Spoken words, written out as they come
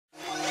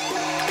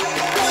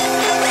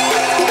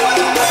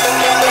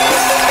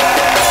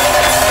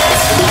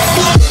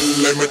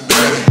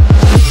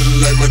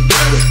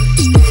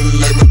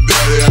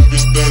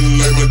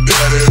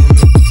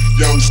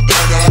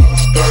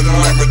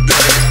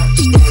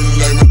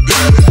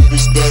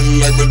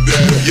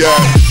Yeah,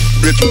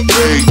 bitch, you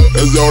paid,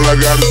 that's all I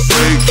gotta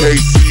say. Can't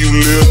see you,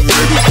 little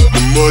nigga,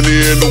 the money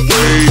in the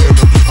way.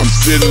 I'm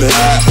sitting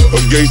high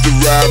against the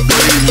ride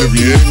blade. If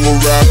you ain't gon'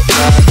 ride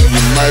fly,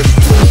 you might as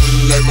well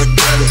stuntin' like my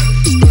daddy.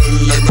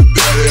 Stuntin' like my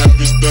daddy, I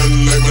be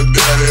stuntin' like my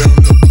daddy. I'm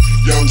the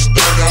young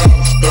stunner,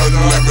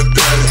 stuntin' like my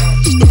daddy.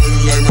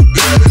 Stuntin' like my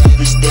daddy, I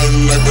be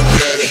stuntin' like my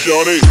daddy.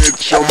 Shorty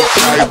hitch on my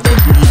pipe,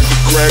 like a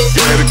crack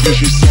addict. And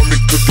she saw me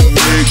cooking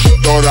eggs, she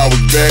thought I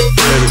was back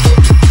at it.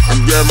 I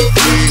grab my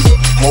keys,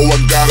 oh I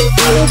got a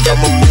phone, got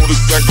my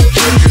motorcycle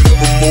jacket and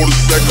my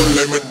motorcycle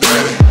like my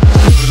daddy.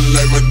 Stuntin'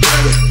 like my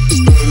daddy,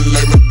 stuntin'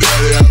 like my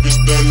daddy, I be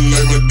stuntin'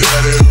 like my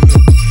daddy. I'm the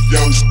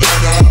young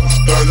stunner,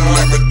 stuntin'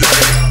 like my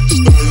daddy.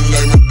 Stuntin'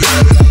 like my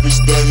daddy, I be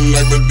stuntin'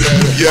 like my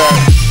daddy. Yeah,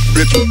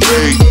 bitch, you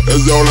paid,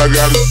 that's all I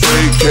gotta say.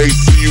 Can't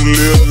see you,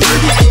 little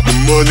nigga, the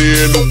money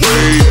in the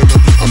way.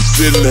 I'm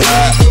sitting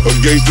high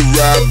against the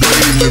ride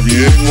blade. If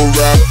you ain't gon'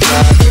 ride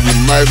fly, you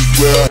might as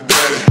well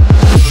daddy.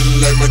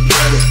 Stuntin' like my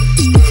daddy,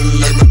 stuntin'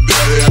 like my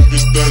daddy, I be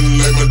stuntin'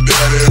 like my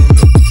daddy. I'm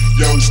the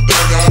young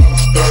stunner,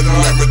 stuntin'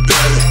 like my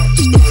daddy.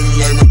 Stuntin'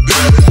 like my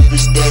daddy, I be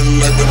stuntin'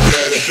 like my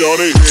daddy.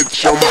 Shorty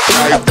hitch on my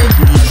pipe,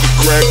 like a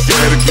crack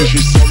addict. And she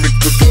saw me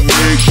cooking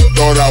eggs, she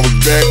thought I was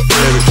back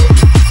at it.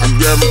 I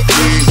grab my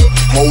keys,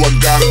 oh I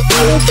got a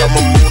phone, got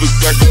my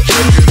motorcycle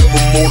jacket and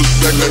my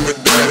motorcycle like my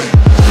daddy.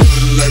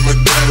 Stuntin' like my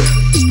daddy,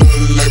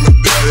 stuntin' like my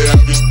daddy, I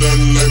be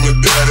stuntin' like my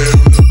daddy.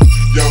 I'm the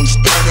young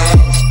stunner,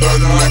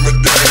 stuntin' like my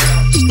daddy.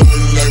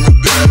 Stuntin' like my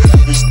daddy, I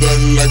be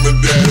stuntin' like my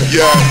daddy.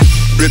 Yeah,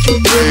 bitch, you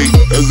paid,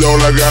 that's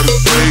all I gotta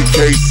say.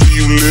 Can't see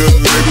you, little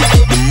nigga,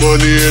 the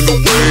money in the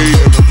way.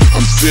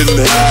 I'm sitting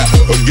high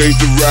against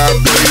the ride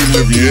blade.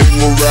 If you ain't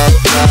gon' ride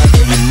fly,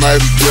 you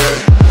might as well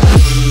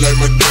stuntin' like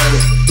my daddy.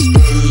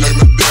 Stuntin' like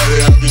my daddy,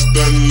 I be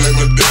stuntin' like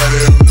my daddy.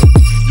 I'm the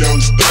young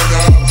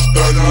stunner,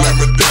 stuntin' like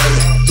my daddy.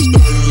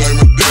 Stuntin' like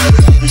my daddy,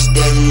 I be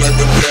stuntin' like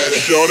my daddy.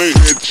 Shorty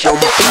hitch on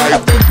my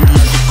pipe, like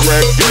a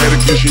crack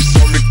addict. And she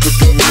saw me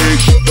cooking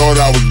eggs, she thought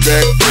I was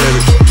back at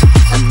it.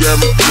 I grab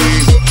my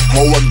keys,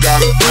 oh I got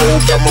a phone,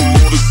 got my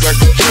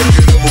motorcycle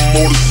jacket and my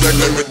motorcycle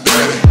like my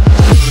daddy.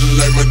 Stuntin'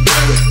 like my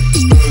daddy,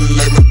 stuntin'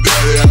 like my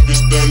daddy, I be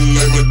stuntin'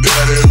 like my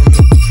daddy. I'm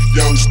the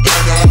young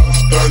stunner,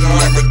 stuntin'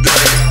 like my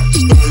daddy.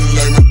 Stuntin'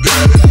 like my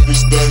daddy, I be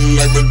stuntin'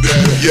 like my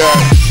daddy. Yeah,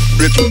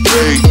 bitch, you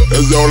paid,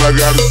 that's all I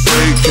gotta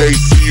say. Can't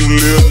see you,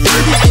 little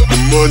nigga, the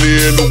money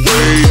in the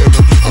way.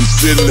 I'm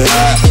sitting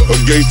high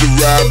against the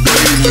ride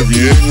blade. If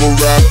you ain't gon'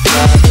 ride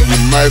fly, you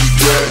might as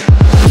well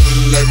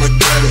stuntin' like my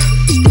daddy.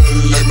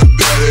 Stuntin' like my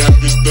daddy, I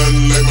be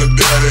stuntin' like my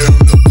daddy. I'm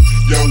the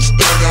young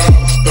stunner,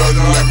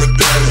 stuntin' like my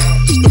daddy.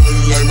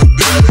 Stuntin' like my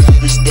daddy, I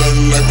be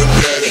stuntin' like my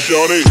daddy.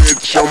 Shorty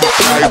hitch on my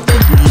pipe,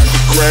 like a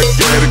crack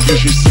addict. And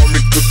she saw me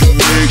cooking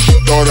eggs, she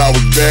thought I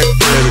was back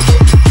at it.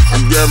 I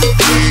grab my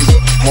keys,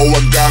 oh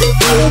I got a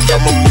phone,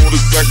 got my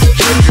motorcycle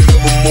jacket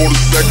and my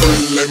motorcycle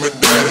like my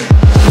daddy.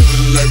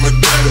 Stuntin' like my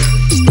daddy,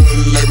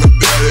 stuntin' like my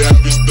daddy, I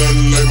be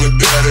stuntin' like my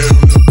daddy.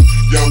 I'm the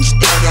young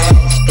stunner,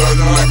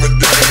 stuntin' like my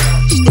daddy.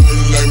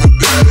 Stuntin' like my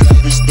daddy, I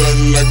be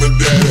stuntin' like my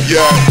daddy.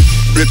 Yeah,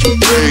 bitch, you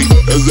paid,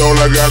 that's all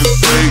I gotta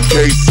say.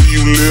 Can't see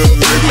you, little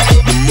nigga,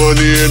 the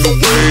money in the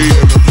way.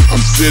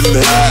 I'm sitting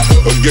high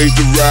against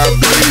the ride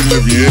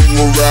blade. If you ain't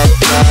gon' ride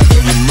fly,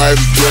 you might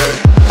as well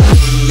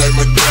stuntin' like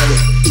my daddy.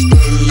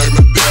 Stuntin' like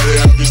my daddy,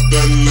 I be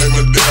stuntin' like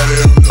my daddy.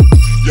 I'm the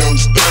young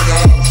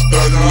stunner,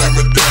 stuntin' like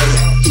my daddy.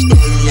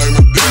 Stuntin' like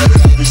my daddy,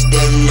 I be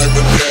stuntin' like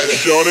my daddy.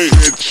 Shorty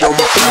hitch on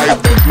my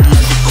pipe,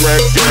 like a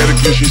crack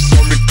addict. And she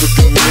saw me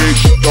cooking eggs,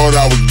 she thought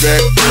I was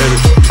back at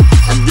it.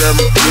 I grab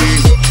my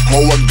keys,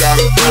 oh I got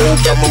a phone,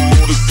 got my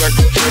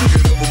motorcycle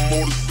jacket and my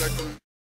motorcycle